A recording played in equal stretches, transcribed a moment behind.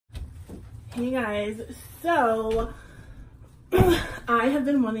Hey guys, so I have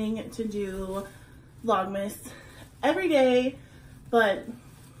been wanting to do Vlogmas every day, but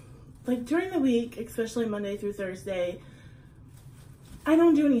like during the week, especially Monday through Thursday, I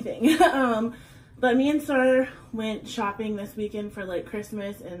don't do anything. But me and Star went shopping this weekend for like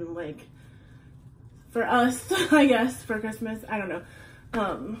Christmas and like for us, I guess, for Christmas. I don't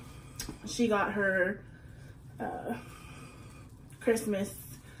know. She got her Christmas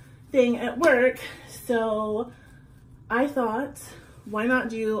thing at work, so I thought, why not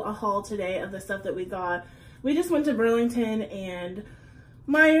do a haul today of the stuff that we got. We just went to Burlington and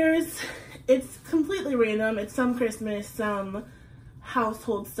Meijer's. It's completely random. It's some Christmas, some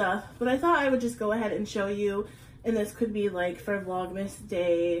household stuff, but I thought I would just go ahead and show you, and this could be like for Vlogmas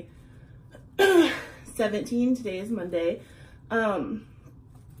day 17. Today is Monday.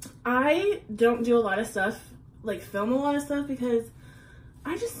 I don't do a lot of stuff, like film a lot of stuff, because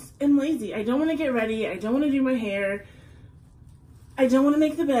I just am lazy. I don't want to get ready. I don't want to do my hair. I don't want to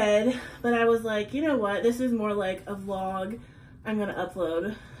make the bed. But I was like, you know what? This is more like a vlog I'm going to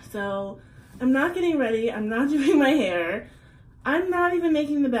upload. So I'm not getting ready. I'm not doing my hair. I'm not even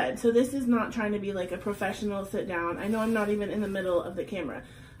making the bed. So this is not trying to be like a professional sit down. I know I'm not even in the middle of the camera.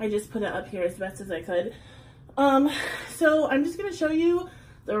 I just put it up here as best as I could. So I'm just going to show you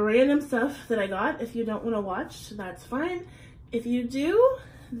the random stuff that I got. If you don't want to watch, that's fine. If you do,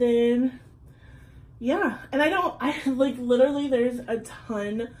 then yeah. And I like literally there's a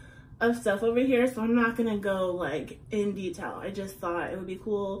ton of stuff over here, so I'm not gonna go like in detail. I just thought it would be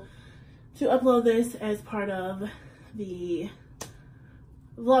cool to upload this as part of the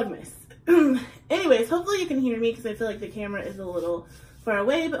Vlogmas. Anyways, hopefully you can hear me because I feel like the camera is a little far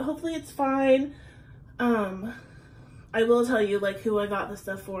away, but hopefully it's fine. I will tell you like who I got the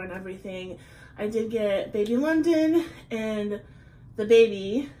stuff for and everything. I did get baby London and the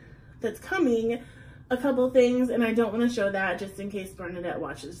baby that's coming a couple things, and I don't want to show that just in case Bernadette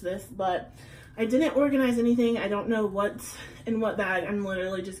watches this, but I didn't organize anything. I don't know what's in what bag. I'm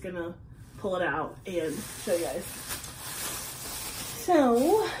literally just gonna pull it out and show you guys.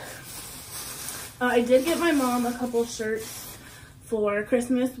 So I did get my mom a couple shirts for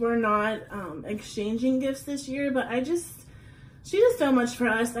Christmas. We're not exchanging gifts this year, but she does so much for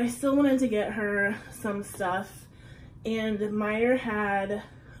us. I still wanted to get her some stuff, and Meijer had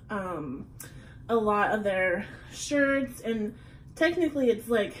a lot of their shirts, and technically it's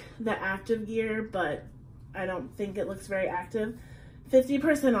like the active gear, but I don't think it looks very active.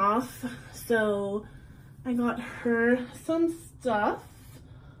 50% off, so I got her some stuff.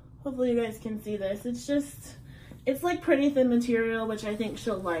 Hopefully you guys can see this. It's like pretty thin material, which I think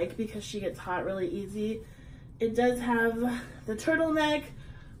she'll like because she gets hot really easy. It does have the turtleneck,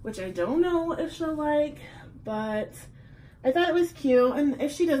 which I don't know if she'll like, but I thought it was cute. And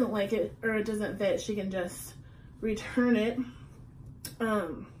if she doesn't like it or it doesn't fit, she can just return it.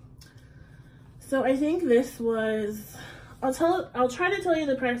 So I think this was, I'll try to tell you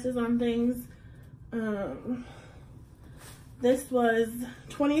the prices on things. This was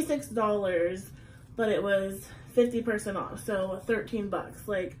 $26, but it was 50% off, so 13 bucks.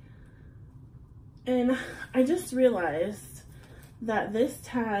 Like, and I just realized that this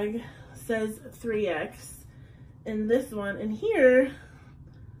tag says 3X, and this one in here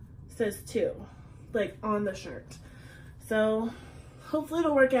says 2, like on the shirt. So hopefully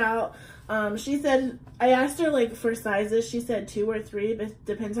it'll work out. She said, I asked her like for sizes, she said 2 or 3, but it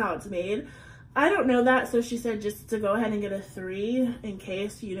depends how it's made. I don't know that, so she said just to go ahead and get a 3 in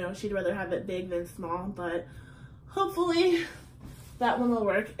case, you know, she'd rather have it big than small, but hopefully that one will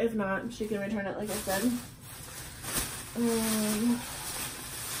work. If not, she can return it like I said.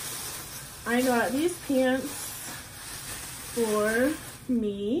 I got these pants for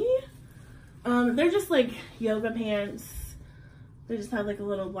me. They're just like yoga pants. They just have like a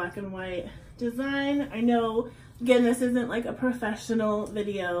little black and white design. I know, again, this isn't like a professional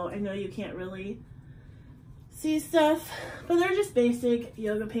video. I know you can't really see stuff, but they're just basic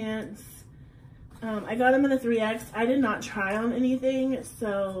yoga pants. I got them in a 3X. I did not try on anything,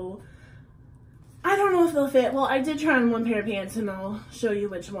 so I don't know if they'll fit. Well, I did try on one pair of pants, and I'll show you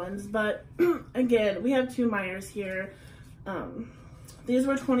which ones. But again, we have 2 Meijers here. These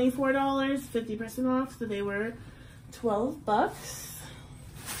were $24, 50% off, so they were 12 bucks.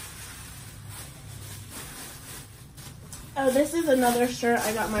 Oh, this is another shirt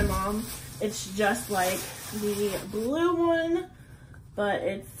I got my mom. It's just like the blue one, but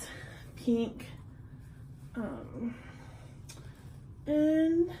it's pink.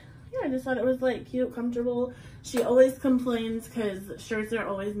 And yeah, I just thought it was like cute, comfortable. She always complains because shirts are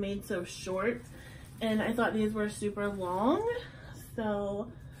always made so short, and I thought these were super long,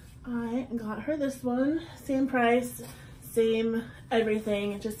 so I got her this one. Same price, same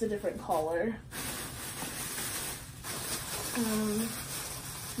everything, just a different color.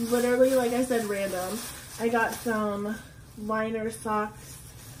 Literally, like I said, random. I got some liner socks.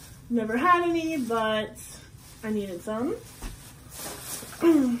 Never had any, but I needed some.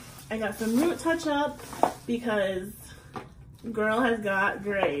 I got some root touch-up because girl has got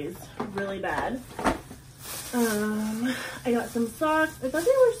grays really bad. I got some socks. I thought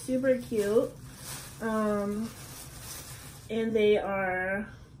they were super cute. And they are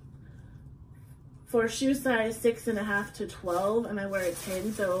for shoe size 6.5 to 12, and I wear a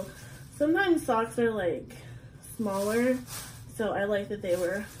 10, so sometimes socks are like smaller, so I like that they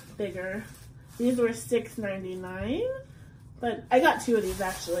were bigger. These were $6.99, but I got 2 of these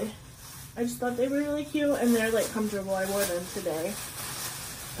actually. I just thought they were really cute, and they're like comfortable. I wore them today.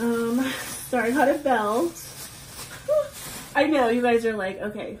 So I got a belt. I know you guys are like,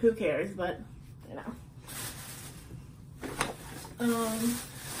 okay, who cares, but you know.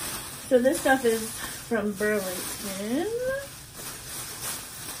 So this stuff is from Burlington.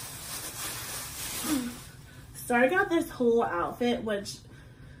 So I got this whole outfit, which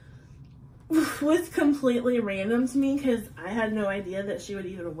was completely random to me because I had no idea that she would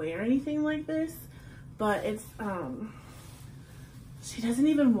even wear anything like this. But it's, she doesn't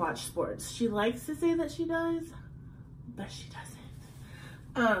even watch sports. She likes to say that she does, but she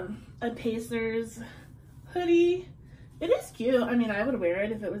doesn't. A Pacers hoodie. It is cute. I mean, I would wear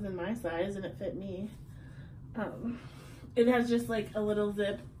it if it was in my size and it fit me. It has just like a little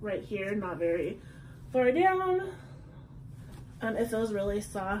zip right here, not very far down. It feels really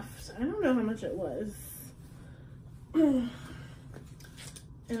soft. I don't know how much it was. And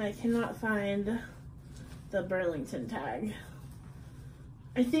I cannot find the Burlington tag.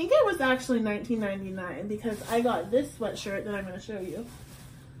 I think it was actually $19.99 because I got this sweatshirt that I'm going to show you.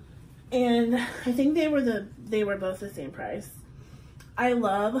 And I think they were both the same price. I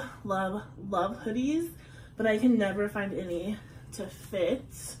love, love, love hoodies, but I can never find any to fit.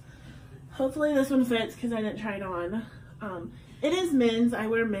 Hopefully this one fits because I didn't try it on. It is men's. I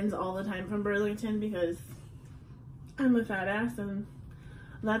wear men's all the time from Burlington because I'm a fat ass and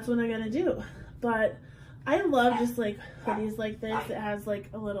that's what I gotta do. But I love just like hoodies like this. It has like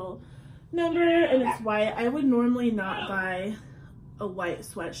a little number and it's white. I would normally not buy a white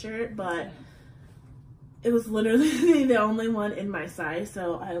sweatshirt, but it was literally the only one in my size,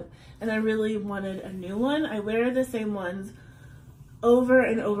 so I really wanted a new one. I wear the same ones over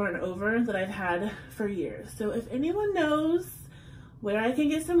and over and over that I've had for years. So if anyone knows where I can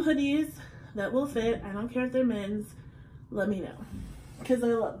get some hoodies that will fit, I don't care if they're men's, let me know because I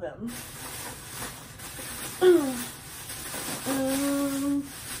love them.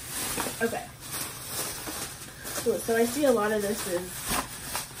 Okay. Ooh, so I see a lot of this is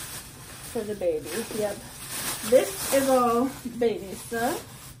for the baby. Yep. This is all baby stuff.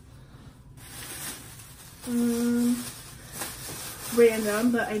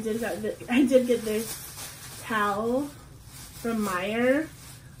 Random, but I did get this towel from Meijer.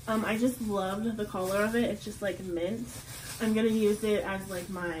 I just loved the color of it. It's just like mint. I'm gonna use it as like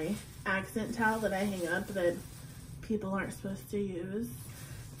my accent towel that I hang up that people aren't supposed to use.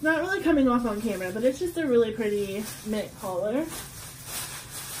 It's not really coming off on camera, but it's just a really pretty mint color.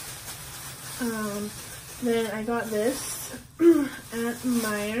 Then I got this at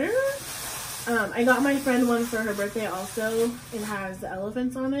Meijer. I got my friend one for her birthday also. It has the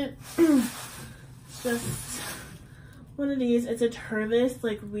elephants on it. It's just one of these. It's a Tervis.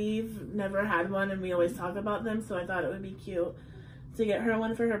 Like, we've never had one and we always talk about them, so I thought it would be cute to get her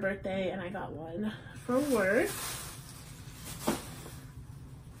one for her birthday, and I got one for work.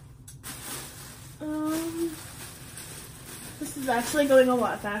 This is actually going a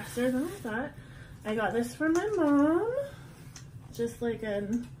lot faster than I thought. I got this for my mom. Just like a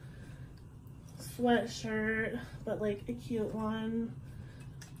sweatshirt, but like a cute one.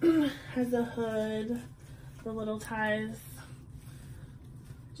 Has a hood, the little ties.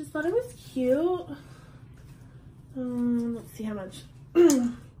 Just thought it was cute. Let's see how much.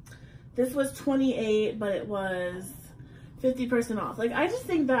 This was $28, but it was 50% off. Like, I just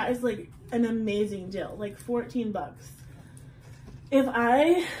think that is like an amazing deal. Like 14 bucks. If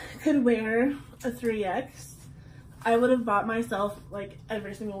I could wear a 3X, I would have bought myself like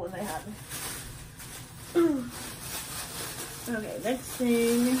every single one they had. Okay, next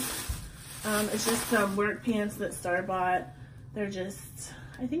thing, it's just some work pants that Star bought. They're just,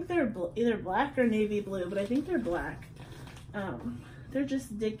 I think they're either black or navy blue, but I think they're black. They're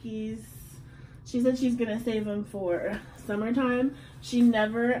just Dickies. She said she's gonna save them for summertime. She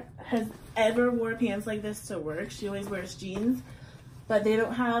never has ever wore pants like this to work. She always wears jeans. but they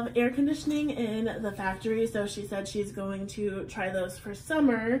don't have air conditioning in the factory, so she said she's going to try those for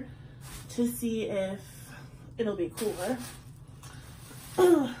summer to see if it'll be cooler.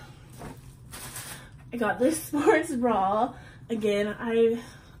 I got this sports bra. Again, I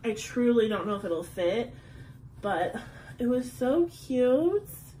truly don't know if it'll fit, but it was so cute.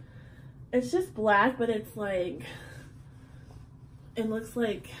 It's just black, but it's like, it looks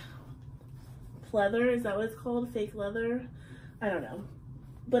like pleather. Is that what it's called? Fake leather? I don't know.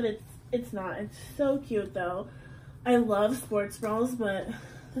 But it's not. It's so cute though. I love sports bras, but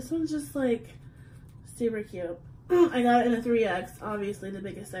this one's just like super cute. I got it in a 3X, obviously the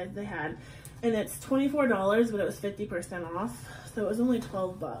biggest size they had. And it's $24, but it was 50% off. So it was only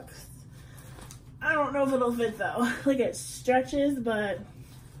 12 bucks. I don't know if it'll fit though. Like it stretches, but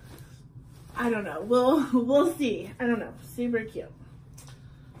I don't know. We'll see. I don't know. Super cute.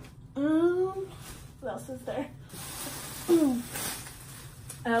 What else is there?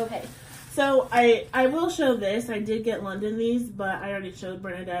 Okay. So I will show this. I did get London these, but I already showed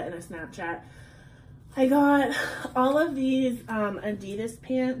Bernadette in a Snapchat. I got all of these Adidas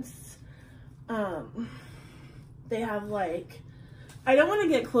pants. They have like, I don't want to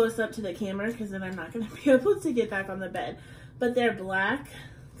get close up to the camera because then I'm not going to be able to get back on the bed. But they're black,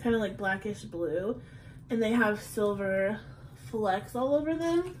 kind of like blackish blue, and they have silver flecks all over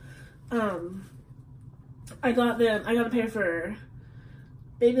them. I got a pair for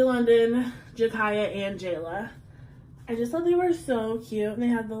Baby London, Jakaya, and Jayla. I just thought they were so cute, and they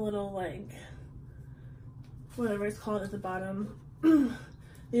had the little like, whatever it's called at the bottom.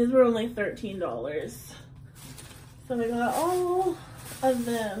 These were only $13. So I got all of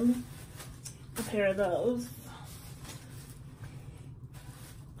them, a pair of those.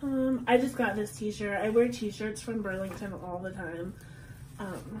 I just got this t-shirt. I wear t-shirts from Burlington all the time.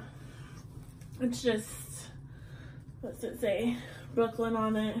 It's just, what's it say? Brooklyn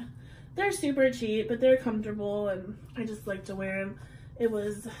on it. They're super cheap, but they're comfortable, and I just like to wear them. It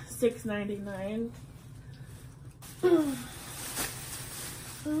was $6.99.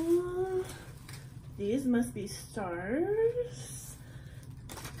 These must be stars.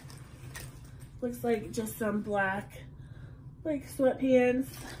 Looks like just some black, like sweatpants,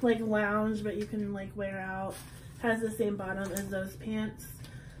 like lounge, but you can like wear out. Has the same bottom as those pants.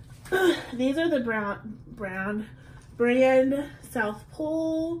 These are the brand South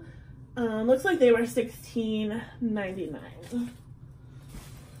Pole. Looks like they were $16.99.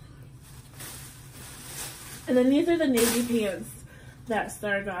 And then these are the navy pants that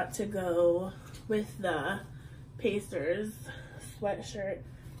Star got to go with the Pacers sweatshirt.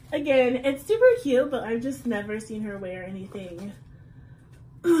 Again, it's super cute, but I've just never seen her wear anything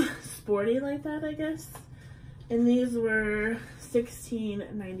sporty like that, I guess. And these were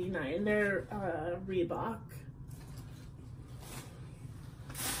 $16.99. They're Reebok.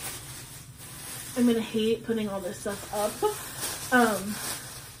 I'm gonna hate putting all this stuff up.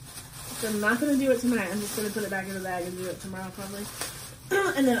 So I'm not gonna do it tonight. I'm just gonna put it back in the bag and do it tomorrow probably.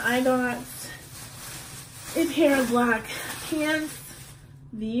 And then I got a pair of black pants.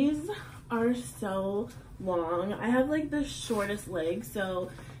 These are so long. I have like the shortest legs, so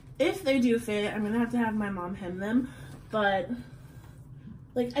if they do fit, I'm gonna have to have my mom hem them. But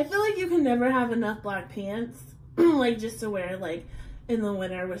like, I feel like you can never have enough black pants, like just to wear like in the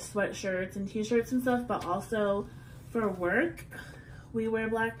winter with sweatshirts and t-shirts and stuff, but also for work we wear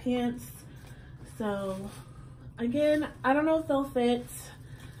black pants. So again, I don't know if they'll fit.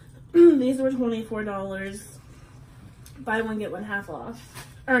 These were $24. Buy one get one half off,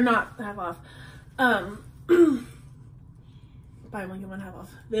 or not half off. Buy one get one half off.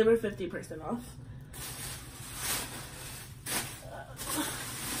 They were 50% off.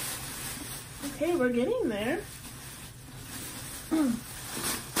 Okay, we're getting there.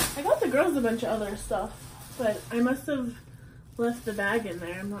 I got the girls a bunch of other stuff, but I must have left the bag in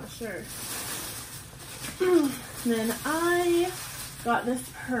there. I'm not sure. Then I got this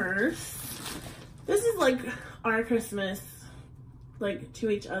purse. This is like our Christmas, like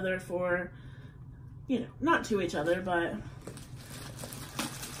to each other for, you know, not to each other, but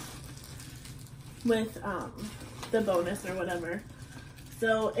with the bonus or whatever.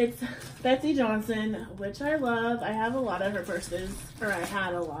 So it's Betsy Johnson, which I love. I have a lot of her purses, or I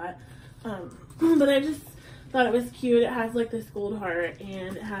had a lot. But I just thought it was cute. It has like this gold heart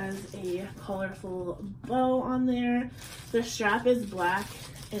and it has a colorful bow on there. The strap is black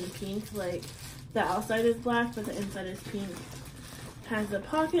and pink, like the outside is black, but the inside is pink. Has a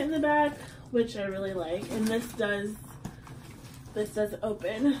pocket in the back, which I really like. And this does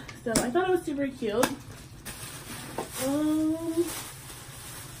open. So I thought it was super cute.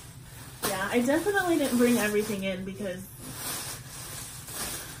 Yeah, I definitely didn't bring everything in because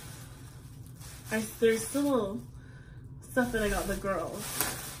there's still stuff that I got the girls.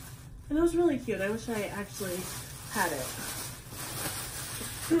 And it was really cute. I wish I actually had it.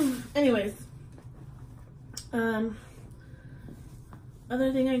 Anyways.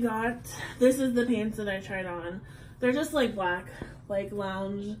 Other thing I got, this is the pants that I tried on. They're just like black, like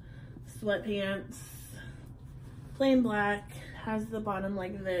lounge sweatpants. Plain black, has the bottom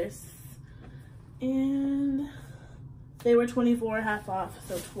like this. And they were $24, half off,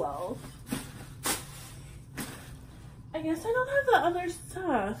 so $12. I guess I don't have the other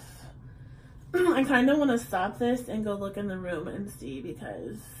stuff. I kind of want to stop this and go look in the room and see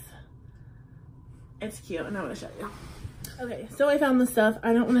because it's cute and I want to show you. Okay, so I found the stuff.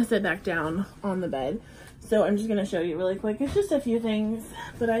 I don't want to sit back down on the bed, so I'm just going to show you really quick. It's just a few things,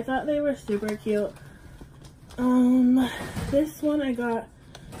 but I thought they were super cute. This one I got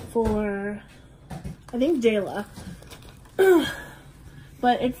for, I think, Jayla.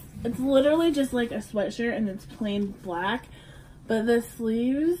 But it's literally just like a sweatshirt and it's plain black, but the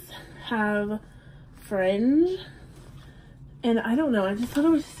sleeves have fringe. And I don't know, I just thought it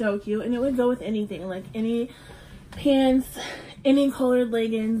was so cute, and it would go with anything, like any pants, any colored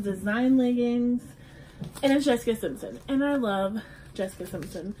leggings, design leggings, and it's Jessica Simpson, and I love Jessica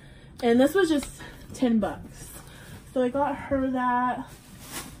Simpson. And this was just $10, so I got her that.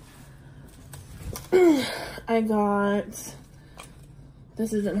 I got,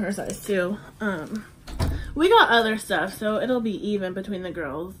 this isn't her size too. We got other stuff, so it'll be even between the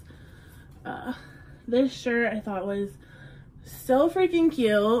girls. This shirt I thought was so freaking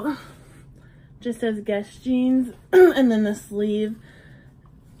cute. Just says Guess jeans. And then the sleeve,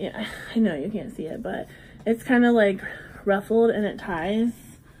 yeah, I know you can't see it, but it's kind of like ruffled and it ties.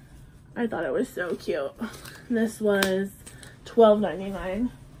 I thought it was so cute. This was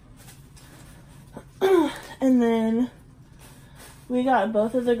 $12.99. And then we got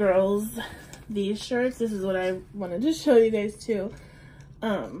both of the girls these shirts. This is what I wanted to show you guys too.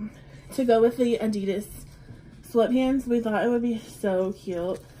 To go with the Adidas sweatpants. We thought it would be so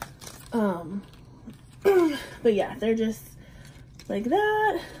cute. But yeah, they're just like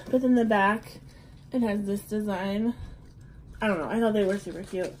that, but then the back, it has this design. I don't know, I thought they were super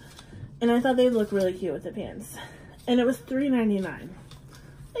cute, and I thought they'd look really cute with the pants. And it was $3.99,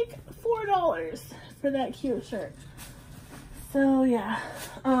 like $4 for that cute shirt. So yeah,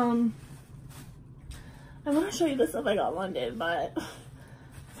 I want to show you the stuff I got London, but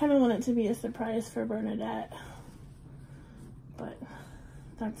I kind of want it to be a surprise for Bernadette. But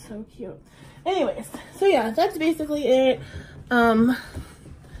that's so cute. Anyways, so yeah, that's basically it. Don't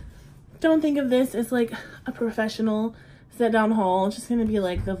think of this as like a professional sit down haul. It's just gonna be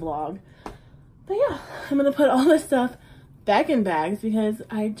like the vlog. But yeah, I'm gonna put all this stuff back in bags because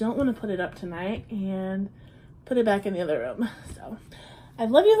I don't want to put it up tonight and put it back in the other room. So I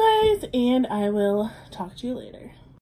love you guys, and I will talk to you later.